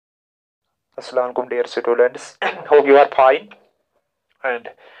Assalamualaikum dear students. Hope you are fine. And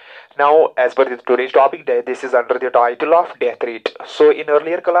now, as per today's topic, this is under the title of death rate. So, in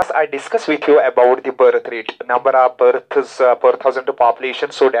earlier class, I discussed with you about the birth rate, number of births per thousand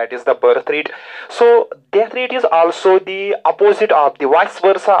population. So, that is the birth rate. So, death rate is also the opposite of the vice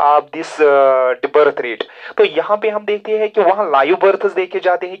versa of this the birth rate. तो यहाँ पे हम देखते हैं कि वहाँ live births देखे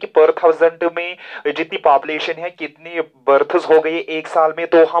जाते हैं कि पर थाउजेंड में जितनी पॉपुलेशन है कितनी बर्थ्स हो गई एक साल में,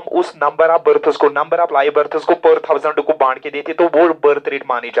 तो हम उस नंबर ऑफ बर्थ्स को, नंबर ऑफ लाइव बर्थ्स को पर थाउजेंड को बांट के देते, तो वो बर्थ रेट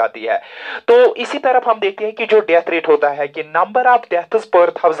मानी जाती है। तो इसी तरफ हम देखते हैं कि जो डेथ रेट होता है कि नंबर ऑफ डेथ्स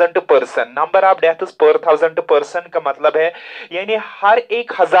पर thousand person, number of deaths पर थाउजेंड पर्सन का मतलब है यानी हर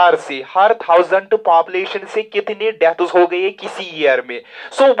 1000 से, हर थाउजेंड पॉपुलेशन से कितनी डेथ्स हो गई है किसी ईयर में,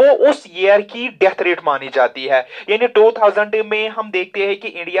 सो वो उस ईयर की डेथ रेट मानी जाती है। यानी 2000 में हम देखते हैं कि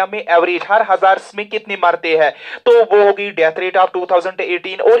इंडिया में एवरेज हर 1000 में कितने मरते हैं, तो वो होगी डेथ रेट ऑफ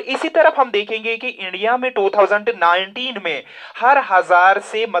 2018। और इसी तरफ हम देखेंगे कि इंडिया में 2019 में हर 1000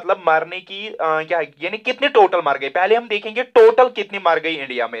 से मतलब मरने की क्या यानी कितने टोटल मर गए, पहले हम देखेंगे टोटल कितनी मर गई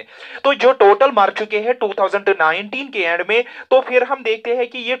इंडिया में। तो जो टोटल मर चुके हैं 2019 के एंड में, तो फिर हम देखते हैं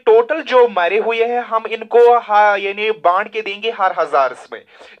कि ये टोटल जो मरे हुए हैं हम इनको यानी बांट के देंगे हर 1000 में,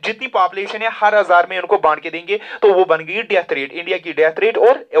 जितनी पॉपुलेशन है हर 1000 में उनको बांट के देंगे, तो वो बन गई डेथ रेट, इंडिया की डेथ रेट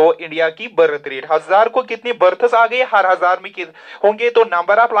और वो इंडिया की बर्थ रेट। 1000 को कितने बर्थ्स आ गए, हर 1000 में होंगे, तो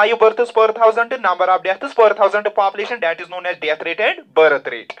नंबर ऑफ लाइव बर्थ्स पर थाउजेंड, नंबर ऑफ डेथ्स पर thousand population, that is known as death rate and birth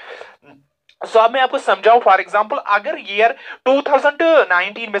rate. सो अब मैं आपको समझाऊं, फॉर एग्जांपल अगर ईयर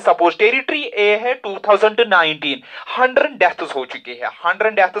 2019 में सपोज टेरिटरी ए है 2019, 100 डेथ्स हो चुके हैं,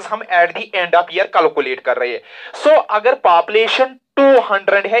 100 डेथ्स हम at the end of year calculate कर रहे हैं। सो अगर पॉपुलेशन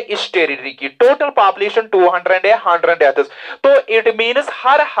 200 है इस टेरिटरी की, टोटल पॉपुलेशन 200 है, 100 डेथ्स, तो इट मींस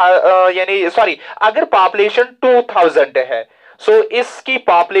यानी सॉरी, अगर पॉपुलेशन 2000 है, सो इसकी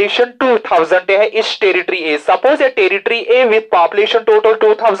पॉपुलेशन 2000 है इस territory A, suppose A territory A with population total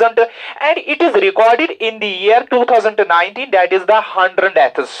 2000 and it is recorded in the year 2019, that is the 100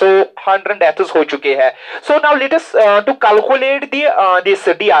 deaths. So 100 deaths हो चुके हैं। So now let us to calculate this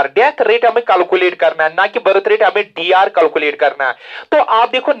D R, death rate हमें calculate करना है, ना कि birth rate, हमें D R calculate करना है। तो आप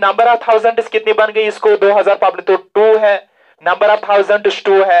देखो नंबर ऑफ थाउजेंड कितने बन गए, इसको 2000 पॉपुलेशन तो 2 है, नंबर ऑफ थाउजेंड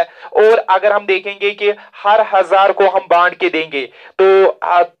 2 है। और अगर हम देखेंगे कि हर 1000 को हम बांट के देंगे तो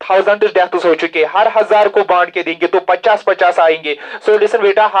 1000 डेथ्स हो चुके, हर 1000 को बांट के देंगे तो 50-50 आएंगे। सो लिसन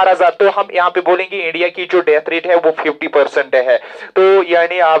बेटा, हर 1000, तो हम यहाँ पे बोलेंगे इंडिया की जो डेथ रेट है वो 50% है। तो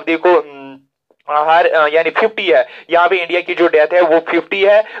यानी आप देखो हर यानी 50 है, यहाँ पे इंडिया की जो डेथ है वो 50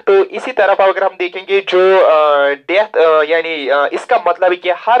 है। तो इसी तरफ अगर हम देखेंगे जो डेथ यानी इसका मतलब है कि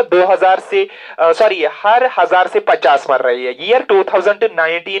हर 2000 से सॉरी हर 1000 से 50 मर रही है ईयर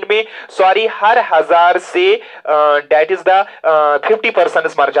 2019 में, सॉरी हर 1000 से डेट इज द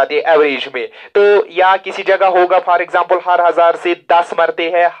 50% मर जाती है एवरेज में। तो या किसी जगह होगा फॉर एग्जांपल हर 1000 से 10 मरते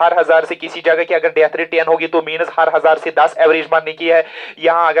हैं, हर 1000 से किसी जगह की अगर डेथ रेट 10 होगी तो मीनस हर 1000 से 10 एवरेज मरने की है।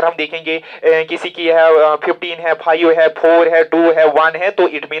 यहाँ अगर हम देखेंगे किसी की है 15 है, 5 है, 4 है, 2 है, 1 है, तो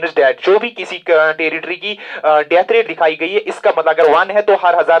इट मींस डेथ, जो भी किसी टेरिटरी की डेथ रेट दिखाई गई है इसका मतलब अगर 1 है तो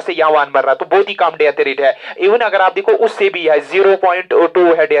हर 1000 से यहाँ 1 मर रहा, तो बहुत ही कम डेथ रेट है। इवन अगर आप देखो उससे भी है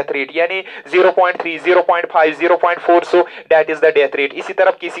 0.2 है डेथ रेट, यानी 0.3, 0.5, 0.4, so that is the death rate. इसी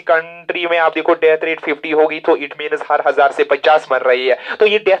तरफ किसी कंट्री में आप देखो डेथ रेट 50 होगी तो इट मींस हर 1000 से 50 मर रही है। तो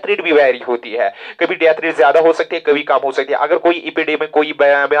ये डेथ रेट भी वेरी होती है, कभी डेथ रेट ज्यादा हो सकती है, कभी कम हो सकती है। अगर कोई इपिडेमिक, कोई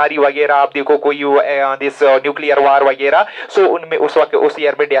बीमारी वगैरह आप देखो, कोई दिस न्यूक्लियर वार वगैरह, सो उनमें उस वक्त उस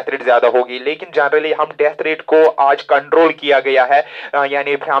ईयर में डेथ रेट ज्यादा होगी। लेकिन जनरली हम डेथ रेट को आज कंट्रोल किया गया है,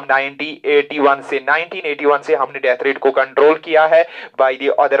 यानी हम 1981 से हमने डेथ रेट को कंट्रोल किया है बाय द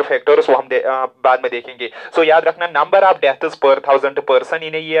अदर फैक्टर्स, वो हम बाद में देखेंगे। सो याद रखना, नंबर ऑफ डेथ्स पर थाउजेंड पर्सन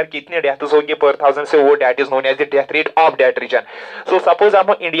इन ईयर, कितने डेथ्स होंगे पर थाउजेंड से, वो date is known as the death rate of that reason. So suppose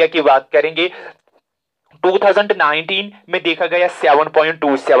हम इंडिया की बात करेंगे, 2019 में देखा गया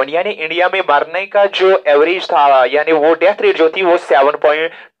 7.27, यानी इंडिया में मरने का जो एवरेज था यानी वो डेथ रेट जो थी वो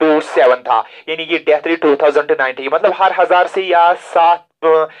 7.27 था। यानी ये डेथ रेट 2019 मतलब हर 1000 से या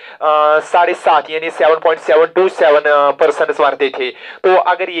 7.5 यानी 7.727% मरते थे। तो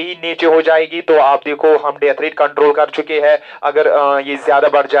अगर यही नीचे हो जाएगी तो आप देखो हम डेथ रेट कंट्रोल कर चुके हैं। अगर ये ज्यादा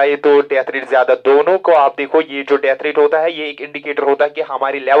बढ़ जाए तो डेथ रेट ज्यादा, दोनों को आप देखो, ये जो डेथ रेट होता है ये एक इंडिकेटर होता है कि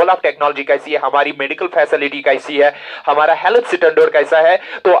हमारी लेवल ऑफ टेक्नोलॉजी कैसी है, हमारी मेडिकल फैसिलिटी कैसी है, हमारा हेल्थ स्टैंडर्ड कैसा है।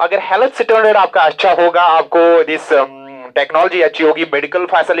 तो अगर हेल्थ स्टैंडर्ड आपका अच्छा होगा, आपको दिस टेक्नोलॉजी अच्छी होगी, मेडिकल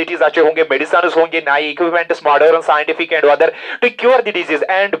फैसिलिटीज अच्छे होंगे, मेडिसिन होंगे, नए equipment, modern scientific and other to cure the disease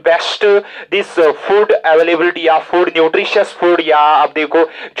and best this food availability या फूड न्यूट्रिशियस फूड, या आप देखो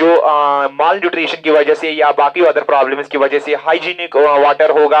जो माल न्यूट्रिशन की वजह से या बाकी अदर प्रॉब्लम्स की वजह से हाइजीनिक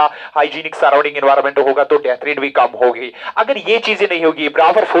वाटर होगा, हाइजीनिक सराउंडिंग एनवायरनमेंट होगा, तो डेथ रेट भी कम होगी। अगर ये चीजें नहीं होगी,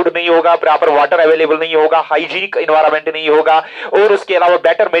 प्रॉपर फूड नहीं होगा, प्रॉपर वाटर अवेलेबल नहीं होगा, हाइजीनिक एनवायरनमेंट नहीं होगा, और उसके अलावा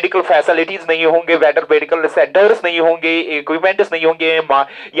बेटर मेडिकल फैसिलिटीज नहीं होंगे, बेटर मेडिकल सेंटर्स नहीं होंगे, इक्विपमेंट्स नहीं होंगे,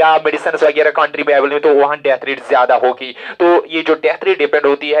 या मेडिसिन वगैरह कंट्री में अवेलेबल, तो वहां डेथ रेट ज्यादा होगी। तो ये जो डेथ रेट डिपेंड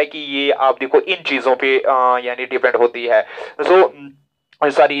होती है कि ये आप देखो इन चीजों पे यानी डिपेंड होती है। सो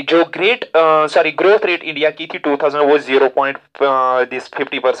सॉरी जो ग्रोथ रेट इंडिया की थी 2000 वो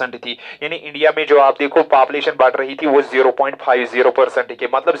 0.50% थी, यानी इंडिया में जो आप देखो पॉपुलेशन बढ़ रही थी वो 0.50% के,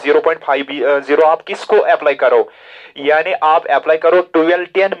 मतलब 0.50 आप किसको अप्लाई करो, यानी आप अप्लाई करो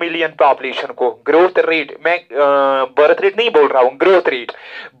 10 मिलियन पॉपुलेशन को। ग्रोथ रेट, मैं बर्थ रेट नहीं बोल रहा हूँ, ग्रोथ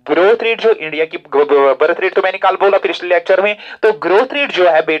रेट जो इंडिया की, बर्थ रेट तो मैंने कल बोला पिछले लेक्चर में, तो ग्रोथ रेट जो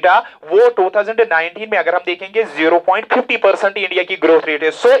है बेटा वो 2019 में अगर हम देखेंगे 0.50% इंडिया की ग्रोथ रेट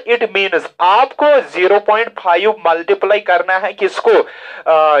है। सो इट मीन्स आपको 0.5 मल्टीप्लाई करना है किसको,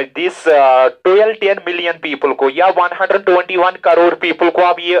 दिस 10 मिलियन पीपल को, या 121 करोड़ पीपल को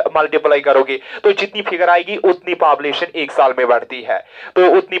आप ये मल्टीप्लाई करोगे, तो जितनी फिगर आएगी उतनी पॉपुलेशन एक साल में बढ़ती है, तो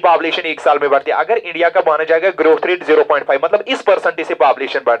उतनी पॉपुलेशन एक साल में बढ़ती है। अगर इंडिया का माना जाएगा ग्रोथ रेट 0.5, मतलब इस परसेंटेज से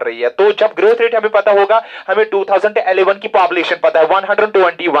पॉपुलेशन बढ़ रही है, तो जब ग्रोथ रेट हमें पता होगा, हमें 2011 की पॉपुलेशन पता है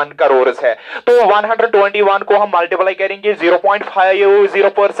 121 करोड़ है, तो 121 को हम मल्टीप्लाई करेंगे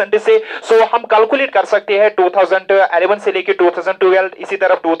 0.50% से, सो हम कैलकुलेट कर सकते हैं 2011 से लेके 2012, इसी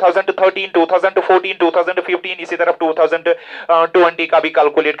तरफ 2013, 2014, 2015, इसी तरफ 2020 का भी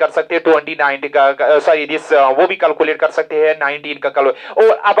कैलकुलेट कर सकते हैं, 29 का सॉरी दिस वो भी कैलकुलेट कर सकते हैं, 19 का और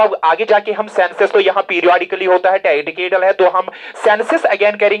अब आगे जाके हम सेंसस, तो यहाँ पीरियोडिकली होता है, डिकेडल है, तो हम सेंसस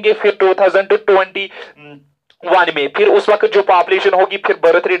अगेन करेंगे फिर 2021 में, फिर उस वक्त जो पॉपुलेशन होगी फिर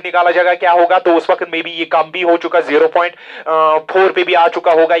बर्थ रेट निकाला जाएगा क्या होगा, तो उस वक्त में भी ये कम भी हो चुका, 0.4 पे भी आ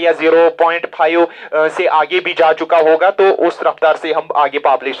चुका होगा, या 0.5 से आगे भी जा चुका होगा, तो उस रफ्तार से हम आगे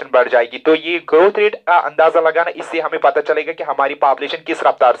पॉपुलेशन बढ़ जाएगी। तो ये ग्रोथ रेट का अंदाजा लगाना, इससे हमें पता चलेगा कि हमारी पॉपुलेशन किस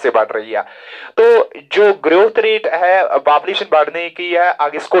रफ्तार से बढ़ रही है। तो जो ग्रोथ रेट है पॉपुलेशन बढ़ने की है,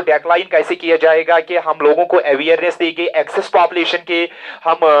 आगे इसको डेक्लाइन कैसे किया जाएगा कि हम लोगों को अवेयरनेस देंगे एक्सेस पॉपुलेशन के,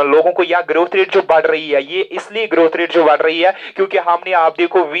 हम लोगों को, या ग्रोथ रेट जो बढ़ रही है ये इसलिए ग्रोथ रेट जो बढ़ रही है क्योंकि हमने, आप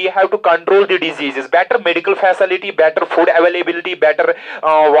देखो, we have to control the diseases, better medical facility, better food availability, better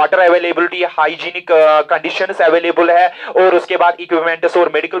water availability, hygienic conditions available है, और उसके बाद इक्विपमेंट्स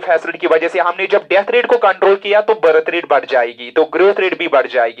और मेडिकल फैसिलिटी की वजह से हमने जब डेथ रेट को कंट्रोल किया तो बर्थ रेट बढ़ जाएगी, तो ग्रोथ रेट भी बढ़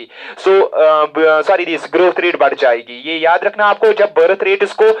जाएगी। So sorry this growth rate बढ़ जाएगी, ये याद रखना आपको। जब बर्थ रेट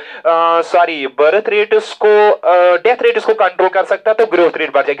इसको बर्थ रेट इसको डेथ रेट इसको कंट्रोल कर सकता है तो ग्रोथ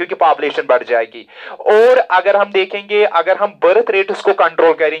रेट बढ़ जाएगी क्योंकि पॉपुलेशन बढ़ जाएगी। और अगर हम देखेंगे, अगर हम बर्थ रेट इसको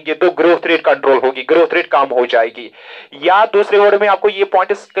कंट्रोल करेंगे तो ग्रोथ रेट कंट्रोल होगी, ग्रोथ रेट कम हो जाएगी। या दूसरे वर्ड में आपको ये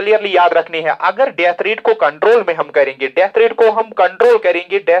पॉइंट क्लियरली याद रखने हैं, अगर डेथ रेट को कंट्रोल में हम करेंगे, डेथ रेट को हम कंट्रोल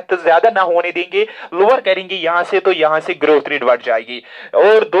करेंगे, डेथ ज्यादा ना होने देंगे, लोअर करेंगे यहां से, तो यहां से ग्रोथ रेट बढ़ जाएगी।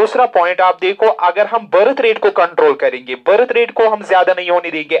 और दूसरा पॉइंट आप देखो, अगर हम बर्थ रेट को कंट्रोल करेंगे, बर्थ रेट को हम ज्यादा नहीं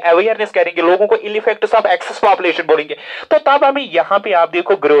होने देंगे, अवेयरनेस करेंगे, लोगों को इल इफेक्ट्स ऑफ एक्सेस पॉपुलेशन बोलेंगे, तो तब हमें यहां पे आप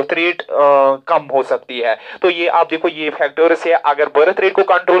देखो ग्रोथ रेट कम हो सकती है। तो ये आप देखो ये फैक्टर्स है, अगर बर्थ रेट को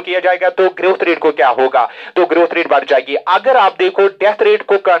कंट्रोल किया जाएगा तो ग्रोथ रेट को क्या होगा, तो ग्रोथ रेट बढ़ जाएगी। अगर आप देखो डेथ रेट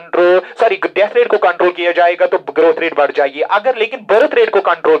को कंट्रोल किया जाएगा तो ग्रोथ रेट बढ़ जाएगी, अगर लेकिन बर्थ रेट को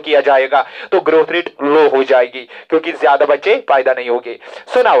कंट्रोल किया जाएगा तो ग्रोथ रेट लो हो जाएगी क्योंकि ज्यादा बच्चे पैदा नहीं होंगे।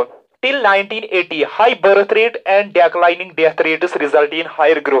 So now till 1980 high birth rate and declining death rates result in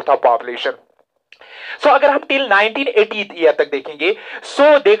higher growth of population। सो अगर हम टिल 1980 ईयर तक देखेंगे,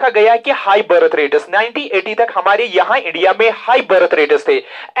 सो देखा गया कि हाई बर्थ रेट्स 1980 तक हमारे यहां इंडिया में हाई बर्थ रेट्स थे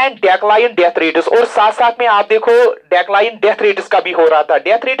एंड डेक्लाइन डेथ रेट्स, और साथ साथ में आप देखो डेक्लाइन डेथ रेट्स का भी हो रहा था,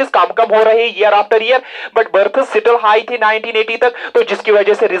 डेथ रेट्स कम हो रहे year after year, but birth still high थी 1980 तक, तो जिसकी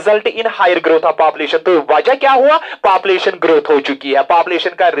वजह से result in higher growth of population. तो वजह क्या हुआ, पॉपुलेशन ग्रोथ हो चुकी है, पॉपुलेशन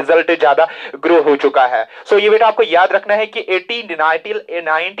का रिजल्ट ज्यादा ग्रो हो चुका है। सो ये बेटा आपको याद रखना है कि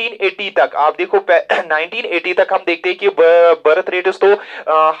 1980 तक आप देखो 1980 तक हम देखते हैं कि बर्थ रेट्स तो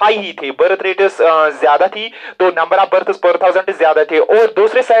हाई ही थे, बर्थ रेट्स ज्यादा थी, तो नंबर ऑफ बर्थ्स पर थाउजेंड ज्यादा थे, और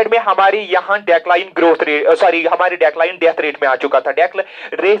दूसरे साइड में हमारे यहां डेक्लाइन ग्रोथ रेट हमारे डेक्लाइन डेथ रेट में आ चुका था।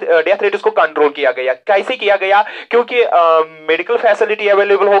 डेथ रेट को कंट्रोल किया गया, कैसे किया गया, क्योंकि मेडिकल फैसिलिटी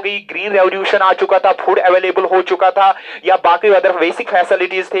अवेलेबल हो गई, ग्रीन रेवोल्यूशन आ चुका था, फूड अवेलेबल हो चुका था, या बाकी अदर बेसिक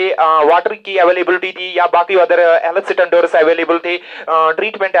फैसिलिटीज थे, वाटर की अवेलेबिलिटी थी, या बाकी अदर हेल्थ स्टैंडर्ड्स अवेलेबल थे,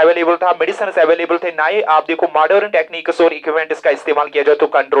 ट्रीटमेंट अवेलेबल था, मेडिसिन अवेलेबल थे, पे नए आप देखो मॉडर्न टेक्निक्स और इक्विपमेंट्स का इस्तेमाल किया जाए तो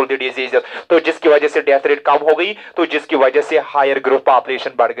कंट्रोल द डिजीज, तो जिसकी वजह से डेथ रेट कम हो गई, तो जिसकी वजह से हायर ग्रोथ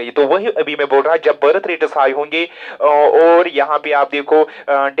पॉपुलेशन बढ़ गई। तो वही अभी मैं बोल रहा जब बर्थ रेट्स हाई होंगे और यहाँ पे आप देखो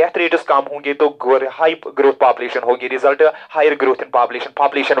डेथ रेट्स कम होंगे तो हाई ग्रोथ पॉपुलेशन होगी, result higher growth in population,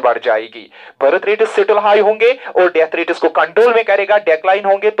 population बढ़ जाएगी। बर्थ रेट सेटल हाई होंगे और डेथ रेट्स को कंट्रोल में करेगा, डेक्लाइन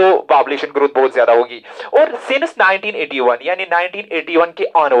होंगे तो पॉपुलेशन ग्रोथ बहुत ज्यादा होगी। और सिंस 1981 यानी 1981 के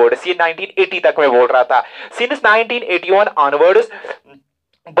ऑनवर्ड्स, ये 1980 तक मैं बोल रहा था, since 1981 onwards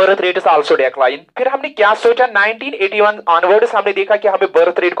birth rate is also decline. फिर हमने क्या सोचा 1981 ऑनवर्ड्स हमने देखा कि हमें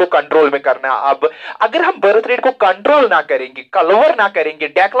बर्थ रेट को कंट्रोल में करना है। अब अगर हम बर्थ रेट को कंट्रोल ना करेंगे, कलवर ना करेंगे,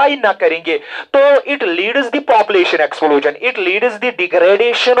 डेक्लाइन ना करेंगे, तो it leads the population explosion, it leads the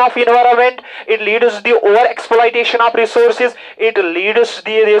degradation of environment, it leads the over exploitation of resources, it leads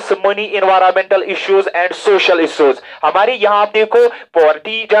this money environmental issues and social issues. हमारे यहाँ आप देखो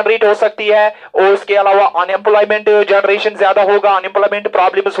पॉवर्टी जनरेट हो सकती है और उसके अलावा अनएम्प्लॉयमेंट जनरेशन ज्यादा होगा, अनएम्प्लॉयमेंट प्रॉब्लम्स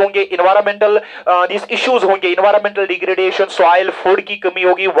होंगे, इन्वायरमेंटल इश्यूज होंगे, इन्वायरमेंटल डिग्रेडेशन, सॉइल फूड की कमी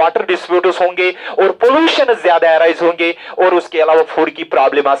होगी, वाटर डिस्प्यूट्स होंगे और पोल्यूशन ज्यादा अराइज होंगे। और उसके अलावा फूड की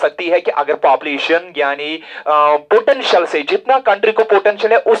प्रॉब्लम आ सकती है कि अगर पॉपुलेशन यानी पोटेंशियल से, जितना कंट्री को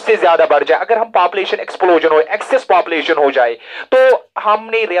पोटेंशियल है उससे ज्यादा बढ़ जाए, अगर हम पॉपुलेशन एक्सप्लोजन हो, एक्सेस पॉपुलेशन हो जाए, तो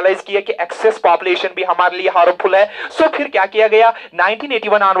हमने रियलाइज किया कि एक्सेस पॉपुलेशन भी हमारे लिए हार्मफुल है। सो फिर क्या किया गया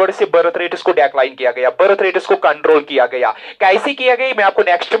 1981 ऑनवर्ड से बर्थ रेट को डेक्लाइन किया गया, बर्थ रेट को कंट्रोल किया गया। कैसे किया गया मैं आपको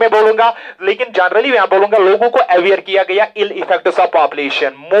नेक्स्ट में बोलूंगा, लेकिन जनरली मैं बोलूंगा लोगों को अवेयर किया गया इल effects of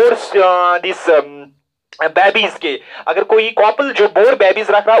population, more this babies के, अगर कोई कपल जो मोर बेबीज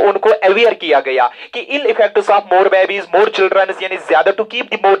रख रहा है उनको अवेयर किया गया कि इल effects of more babies, more children, यानी ज्यादा to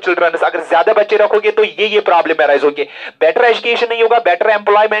keep the more children, अगर ज्यादा बच्चे रखोगे तो ये प्रॉब्लम अराइज होगी, बेटर एजुकेशन नहीं होगा, बेटर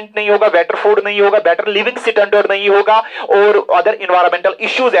एम्प्लॉयमेंट नहीं होगा, बेटर फूड नहीं होगा, बेटर लिविंग स्टैंडर्ड नहीं होगा और अदर इन्वायरमेंटल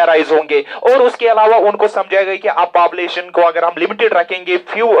इश्यूज अराइज होंगे। और उसके अलावा उनको समझाया गया कि आप पॉपुलेशन को अगर हम लिमिटेड रखेंगे,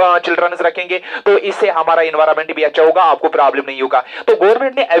 फ्यू चिल्ड्रन रखेंगे, तो इससे हमारा इन्वायरमेंट भी अच्छा होगा, आपको प्रॉब्लम नहीं होगा। तो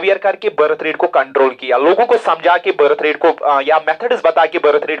गवर्नमेंट ने अवेयर करके बर्थ रेट को कंट्रोल किया, लोगों को समझा के बर्थ रेट को या मेथड्स बता के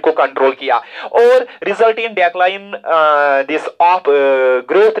बर्थ रेट को कंट्रोल किया और result in decline this of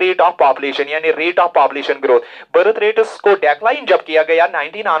growth rate of population, यानी rate of population growth. Birth rate को डेक्लाइन जब किया गया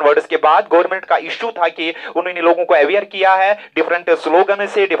 19 ऑनवर्ड्स के बाद, गवर्नमेंट का इश्यू था कि उन्होंने लोगों को अवेयर किया है डिफरेंट स्लोगन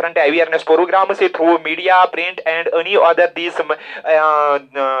से, डिफरेंट अवेयरनेस प्रोग्राम से, through media, print and any other this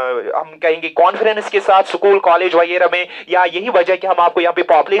हम कहेंगे कॉन्फ्रेंस के साथ, स्कूल कॉलेज वगैरह में। या यही वजह कि हम आपको यहाँ पे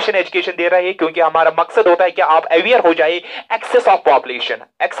पॉपुलेशन एजुकेशन दे रहे हैं, क्योंकि हमारा मकसद होता है कि आप अवेयर हो जाए access of population,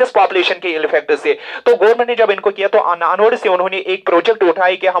 access population के इफेक्ट से। तो गवर्नमेंट ने जब इनको किया तो ऑनवर्ड से उन्होंने एक प्रोजेक्ट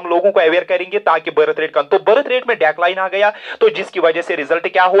उठाया कि हम लोगों को अवेयर करेंगे ताकि बर्थ रेट कम, तो बर्थ रेट में डेक्लाइन आ गया, तो जिसकी वजह से रिजल्ट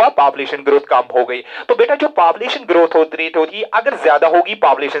क्या हुआ, पॉपुलेशन ग्रोथ कम हो गई। तो बेटा जो पॉपुलेशन ग्रोथ रेट होती है अगर ज्यादा होगी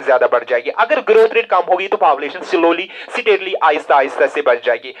पॉपुलेशन ज्यादा बढ़ जाएगी, अगर ग्रोथ रेट कम होगी तो population slowly steadily Aahista Aahista से बढ़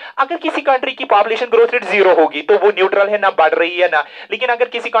जाएगी। अगर किसी कंट्री की पॉपुलेशन ग्रोथ रेट जीरो होगी तो वो न्यूट्रल है, ना बढ़ रही है ना, लेकिन अगर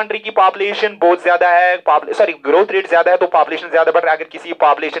किसी कंट्री की पॉपुलेशन बहुत ज्यादा है, सॉरी ग्रोथ रेट ज्यादा है तो पॉपुलेशन ज्यादा बढ़ रहा है, अगर किसी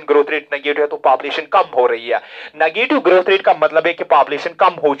पॉपुलेशन ग्रोथ रेट नेगेटिव है तो पॉपुलेशन कम हो रही है। नेगेटिव ग्रोथ रेट का मतलब है कि पॉपुलेशन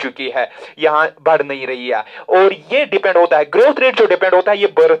कम हो चुकी है, यहां बढ़ नहीं रही है। और ये डिपेंड होता है, ग्रोथ रेट जो डिपेंड होता है ये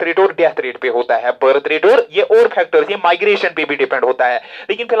बर्थ रेट और डेथ रेट पे होता है, बर्थ रेट और ये और फैक्टर्स, ये माइग्रेशन पे भी डिपेंड होता है।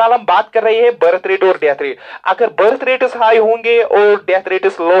 लेकिन फिलहाल हम बात कर रहे हैं बर्थ रेट और डेथ रेट। अगर बर्थ रेट हाई होंगे और डेथ रेट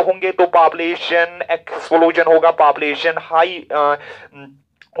लो होंगे तो पॉपुलेशन एक्सप्लोजन होगा, पॉपुलेशन हाई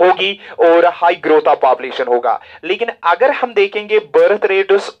होगी और हाई ग्रोथ ऑफ पॉपुलेशन होगा। लेकिन अगर हम देखेंगे बर्थ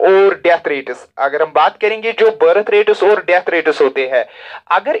रेट्स और डेथ रेट्स, अगर हम बात करेंगे जो बर्थ रेट्स और डेथ रेट्स होते हैं,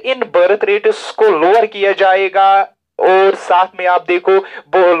 अगर इन बर्थ रेट्स को लोअर किया जाएगा और साथ में आप देखो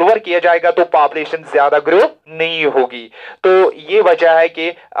लोअर किया जाएगा तो पॉपुलेशन ज्यादा ग्रो नहीं होगी। तो ये वजह है कि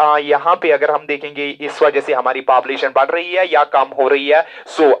यहां पे अगर हम देखेंगे इस वजह से हमारी पॉपुलेशन बढ़ रही है या कम हो रही है।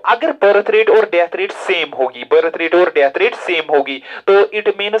 सो अगर बर्थ रेट और डेथ रेट सेम होगी, बर्थ रेट और डेथ रेट सेम होगी तो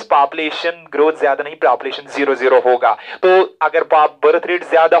इट मींस पॉपुलेशन ग्रोथ ज्यादा नहीं, पॉपुलेशन 0-0 होगा। तो अगर बर्थ रेट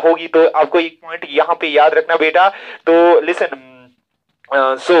ज्यादा होगी तो आपको एक पॉइंट यहां पे याद रखना बेटा, तो लिसन,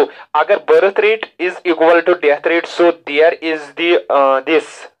 so अगर birth rate is equal to death rate, so there is the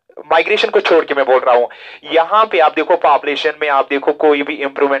this migration को छोड़ के मैं बोल रहा हूं, यहां पे आप देखो पॉपुलेशन में आप देखो कोई भी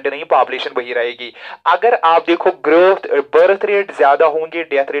इंप्रूवमेंट नहीं, पॉपुलेशन वही रहेगी। अगर आप देखो ग्रोथ बर्थ रेट ज्यादा होंगे,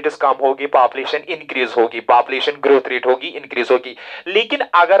 डेथ रेट कम होगी, पॉपुलेशन इंक्रीज होगी, पॉपुलेशन ग्रोथ रेट होगी, इंक्रीज होगी। लेकिन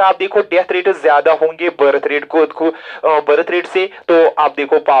अगर आप देखो डेथ रेट ज्यादा होंगे बर्थ रेट को बर्थ रेट से, तो आप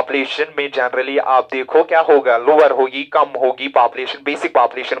देखो पॉपुलेशन में जनरली आप देखो क्या होगा, लोअर होगी, कम होगी पॉपुलेशन, बेसिक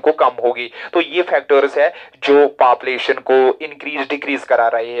पॉपुलेशन को कम होगी। तो ये फैक्टर्स है जो पॉपुलेशन को इंक्रीज डिक्रीज करा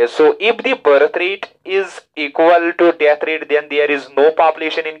रहे हैं। So if the birth rate is equal to death rate, then there is no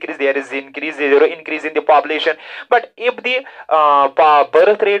population increase, there is zero increase in the population. But if the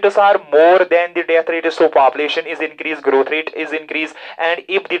birth rates are more than the death rate, so population is increased, growth rate is increased. And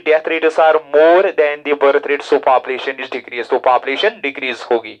if the death rates are more than the birth rate, so population is decreased, so population decrease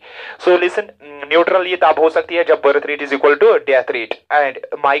होगी. So listen, neutral ये तब हो सकती है जब birth rate is equal to death rate and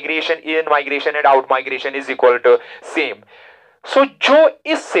migration in migration and out migration is equal to same. सो जो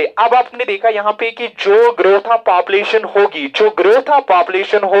इससे अब आपने देखा यहां पे कि जो ग्रोथ ऑफ पॉपुलेशन होगी, जो ग्रोथ ऑफ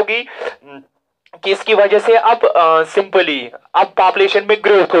पॉपुलेशन होगी किसकी वजह से, अब सिंपली अब पॉपुलेशन में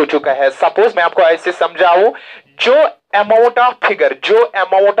ग्रोथ हो चुका है. सपोज मैं आपको ऐसे समझाऊं, जो अमाउंट ऑफ फिगर, जो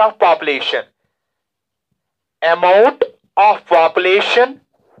amount of population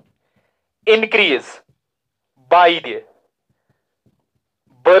increase by the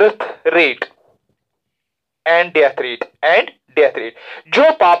birth rate and death rate,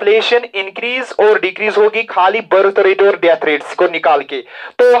 जो पॉपुलेशन इंक्रीज और डिक्रीज होगी खाली बर्थ रेट और डेथ रेट्स को निकाल के,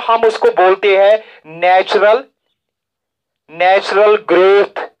 तो हम उसको बोलते हैं नेचुरल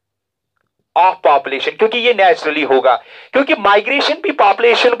ग्रोथ ऑफ पॉपुलेशन, क्योंकि ये नेचुरली होगा. क्योंकि माइग्रेशन भी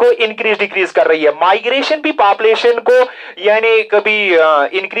पॉपुलेशन को इंक्रीज डिक्रीज कर रही है, माइग्रेशन भी पॉपुलेशन को यानी कभी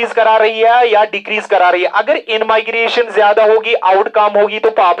इंक्रीज करा रही है या डिक्रीज करा रही है. अगर इन माइग्रेशन ज्यादा होगी, आउट कम होगी, तो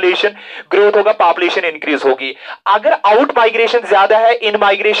पॉपुलेशन ग्रोथ होगा, पॉपुलेशन इंक्रीज होगी. अगर आउट माइग्रेशन ज्यादा है, इन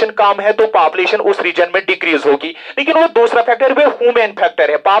माइग्रेशन कम है, तो पॉपुलेशन उस रीजन में डिक्रीज होगी. लेकिन वो दूसरा फैक्टर वो ह्यूमन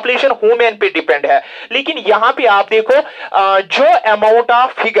फैक्टर है, पॉपुलेशन ह्यूमन पे डिपेंड है. लेकिन यहां पे आप देखो जो अमाउंट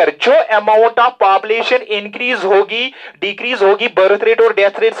ऑफ फिगर, जो अमाउंट ऑफ पॉपुलेशन इंक्रीज होगी डिक्रीज होगी बर्थ रेट और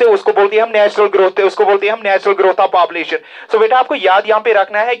डेथ रेट से, उसको बोलते हैं हम नेचुरल ग्रोथ, उसको बोलते हैं हम नेचुरल ग्रोथ ऑफ पॉपुलेशन. सो बेटा आपको याद यहां पे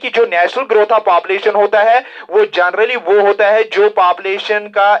रखना है कि जो नेचुरल ग्रोथ ऑफ पॉपुलेशन होता है वो जनरली वो होता है जो पॉपुलेशन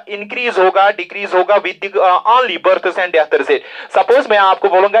का इंक्रीज होगा डिक्रीज होगा with only births and deaths rate. Suppose मैं आपको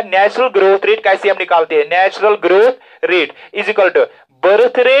बोलूंगा नेचुरल ग्रोथ रेट कैसे हम निकालते हैं, natural growth rate is equal to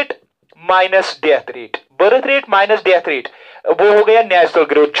birth rate minus death rate, birth rate minus death rate, वो हो गया नेचुरल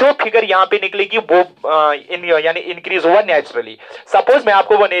ग्रोथ. जो फिगर यहां पे निकलेगी वो यानी इंक्रीज हुआ नेचुरली. सपोज मैं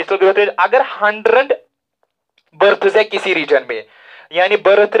आपको वो नेचुरल ग्रोथ रेट, अगर 100 बर्थ है किसी रीजन में, यानी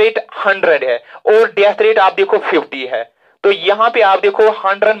बर्थ रेट 100 है और डेथ रेट आप देखो 50 है, तो यहां पे आप देखो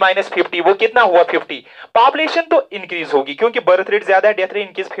 100 माइनस 50 वो कितना हुआ 50. पॉपुलेशन तो इंक्रीज होगी क्योंकि बर्थ रेट ज्यादा है, डेथ रेट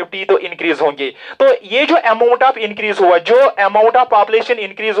इंक्रीज 50, तो इंक्रीज होंगे. तो ये जो अमाउंट ऑफ इंक्रीज हुआ, जो अमाउंट ऑफ पॉपुलेशन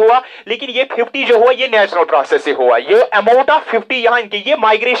इंक्रीज हुआ, लेकिन ये 50 जो हुआ ये नेचुरल प्रोसेस से हुआ. ये अमाउंट ऑफ 50 यहां इनके ये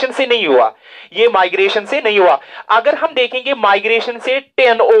माइग्रेशन से नहीं हुआ, ये माइग्रेशन से नहीं हुआ. अगर हम देखेंगे माइग्रेशन से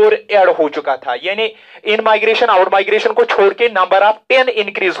 10 और ऐड हो चुका था, यानी इन माइग्रेशन आउट माइग्रेशन को छोड़ के नंबर ऑफ 10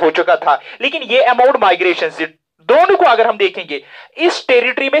 इंक्रीज हो चुका था. लेकिन ये अमाउंट माइग्रेशन से दोनों को अगर हम देखेंगे, इस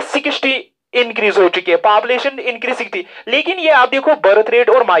टेरिटरी में 60 इंक्रीज हो चुकी है, पॉपुलेशन इंक्रीज 60, लेकिन ये आप देखो बर्थ रेट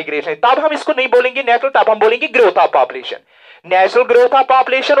और माइग्रेशन, तब हम इसको नहीं बोलेंगे नेचुरल, तब हम बोलेंगे growth of population. Natural growth of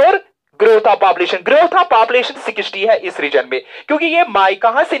population और growth of population, growth of population 60 है इस रीजन में, क्योंकि ये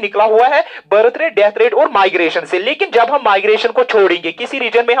कहां से निकला हुआ है, बर्थ रेट डेथ रेट और माइग्रेशन से. लेकिन जब हम माइग्रेशन को छोड़ेंगे, किसी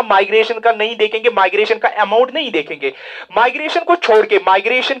रीजन में हम माइग्रेशन का नहीं देखेंगे, माइग्रेशन का अमाउंट नहीं देखेंगे, माइग्रेशन को छोड़ के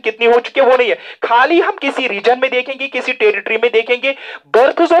माइग्रेशन कितनी हो चुकी है वो नहीं है, खाली हम किसी रीजन में देखेंगे, किसी टेरिटरी में देखेंगे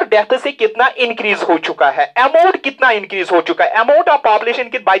बर्थ्स और डेथ से कितना इंक्रीज हो चुका है, अमाउंट कितना इंक्रीज हो चुका है, amount of population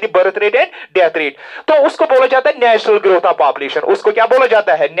by the birth rate and death rate, तो उसको बोला जाता है नेचुरल ग्रोथ ऑफ पॉपुलेशन. उसको क्या बोला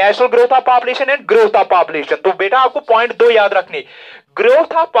जाता है, natural growth of population and growth of population. तो बेटा आपको पॉइंट 2 याद रखने,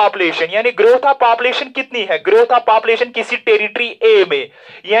 ग्रोथ ऑफ पॉपुलेशन यानी ग्रोथ ऑफ पॉपुलेशन कितनी है, ग्रोथ ऑफ पॉपुलेशन किसी टेरिटरी ए में,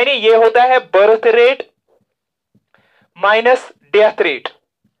 यानी ये होता है birth rate minus death rate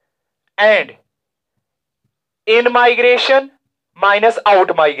and in migration minus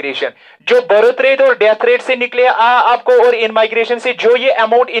out migration. जो बर्थ रेट और डेथ रेट से निकले आपको और इन माइग्रेशन से जो ये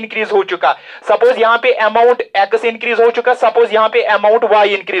अमाउंट इंक्रीज हो चुका, सपोज यहां पे अमाउंट एक्स इंक्रीज हो चुका, सपोज यहां पे अमाउंट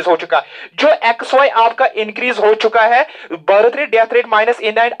वाई इंक्रीज हो चुका, जो एक्स वाई आपका इंक्रीज हो चुका है birth rate death rate minus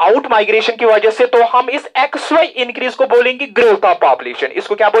in and out migration की वजह से, तो हम इस एक्स वाई इंक्रीज को बोलेंगे ग्रोथ ऑफ पॉपुलेशन.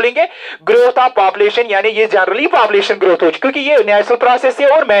 इसको क्या बोलेंगे, ग्रोथ ऑफ पॉपुलेशन. यानी ये जनरली पॉपुलेशन ग्रोथ हो चुकी, क्योंकि ये नेचुरल प्रोसेस है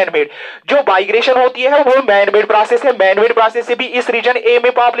और मैन मेड. जो माइग्रेशन होती है वो मैन मेड प्रोसेस है, मैन मेड प्रोसेस से भी इस रीजन ए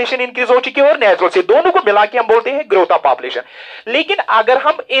में पॉपुलेशन इंक्रीज हो चुकी है और नेचुरल से, दोनों को मिला के हम बोलते हैं ग्रोथ ऑफ पॉपुलेशन. लेकिन अगर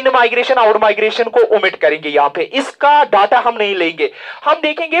हम इन माइग्रेशन आउट माइग्रेशन को ओमिट करेंगे, यहां पे इसका डाटा हम नहीं लेंगे, हम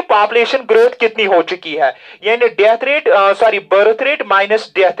देखेंगे पॉपुलेशन ग्रोथ कितनी हो चुकी है, यानी death rate birth rate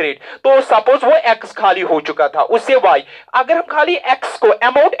minus death rate. तो सपोज वो एक्स खाली हो चुका था, उससे वाई, अगर हम खाली एक्स को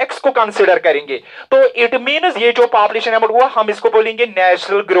अमाउंट एक्स को कंसीडर करेंगे तो इट मींस ये जो पॉपुलेशन अमाउंट हुआ हम इसको बोलेंगे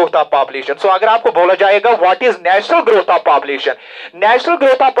नेचुरल ग्रोथ ऑफ पॉपुलेशन. सो अगर आपको बोला जाएगा what is natural growth of population, Natural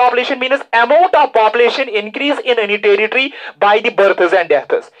growth of population means amount of population increase in any territory by the births and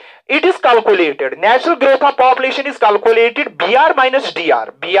deaths. It is calculated. Natural growth of population is calculated BR minus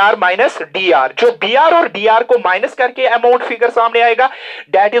DR. BR minus DR. जो BR और DR को minus करके amount figure सामने आएगा,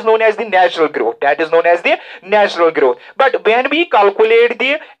 that is known as the natural growth. That is known as the natural growth. But when we calculate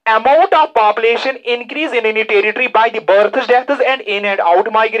the amount of population increase in any territory by the births, deaths and in and out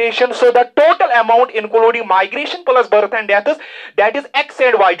migration, so the total amount including migration plus birth and deaths, that is x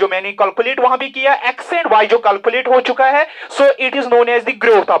and y. जो मैंने calculate वहां पे किया, x and y जो calculate हो चुका है, so it is known as the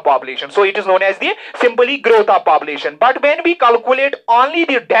growth of population. So it is known as the simply growth of population. But when we calculate only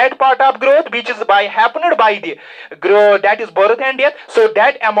the dead part of growth, which is happened by the growth, that is birth and death, so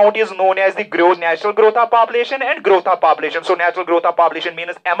that amount is known as the growth, natural growth of population and growth of population. So natural growth of population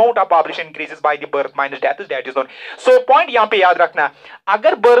means amount of population increases by the birth minus death, that is known. So point यहाँ पे याद रखना,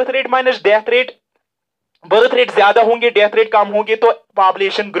 अगर birth rate minus death rate, birth rate ज्यादा होंगे, death rate कम होंगे, तो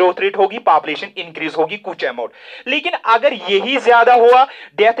population growth rate होगी, पॉपुलेशन इंक्रीज होगी कुछ अमाउंट. लेकिन अगर यही ज्यादा हुआ,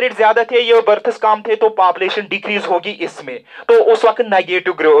 डेथ रेट ज्यादा थे, ये बर्थ्स कम थे, तो पॉपुलेशन डिक्रीज होगी इसमें, तो उस वक्त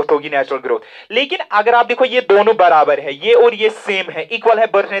नेगेटिव ग्रोथ होगी, नेचुरल ग्रोथ. लेकिन अगर आप देखो ये दोनों बराबर है, ये और ये सेम है, इक्वल है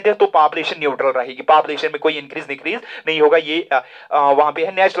बर्थ रेट, तो पॉपुलेशन न्यूट्रल रहेगी, पॉपुलेशन में कोई इंक्रीज डिक्रीज नहीं होगा. ये वहां पे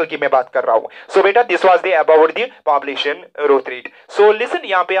है नेचुरल की मैं बात कर रहा हूं. सो बेटा this was the about the population growth rate. So listen,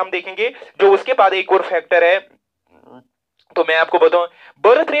 यहां पे हम देखेंगे जो उसके बाद एक और फैक्टर है, तो मैं आपको बताऊं,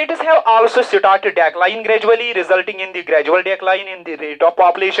 birth rates have also started declining gradually, resulting in the gradual decline in the rate of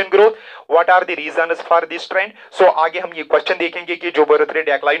population growth. What are the reasons for this trend? So आगे हम ये क्वेश्चन देखेंगे कि जो birth rate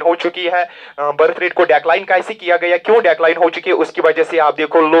decline हो चुकी है, birth rate को decline कैसे किया गया, क्यों decline हो चुकी है, उसकी वजह से आप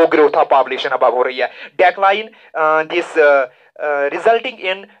देखो low growth of population अब हो रही है. Decline this resulting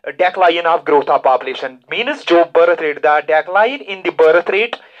in decline of growth of population means जो birth rate, the decline in the birth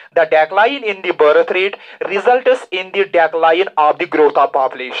rate, the decline in the birth rate results in the decline of the growth of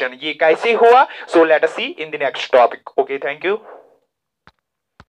population. ये कैसे हुआ? So let us see in the next topic. Okay, thank you.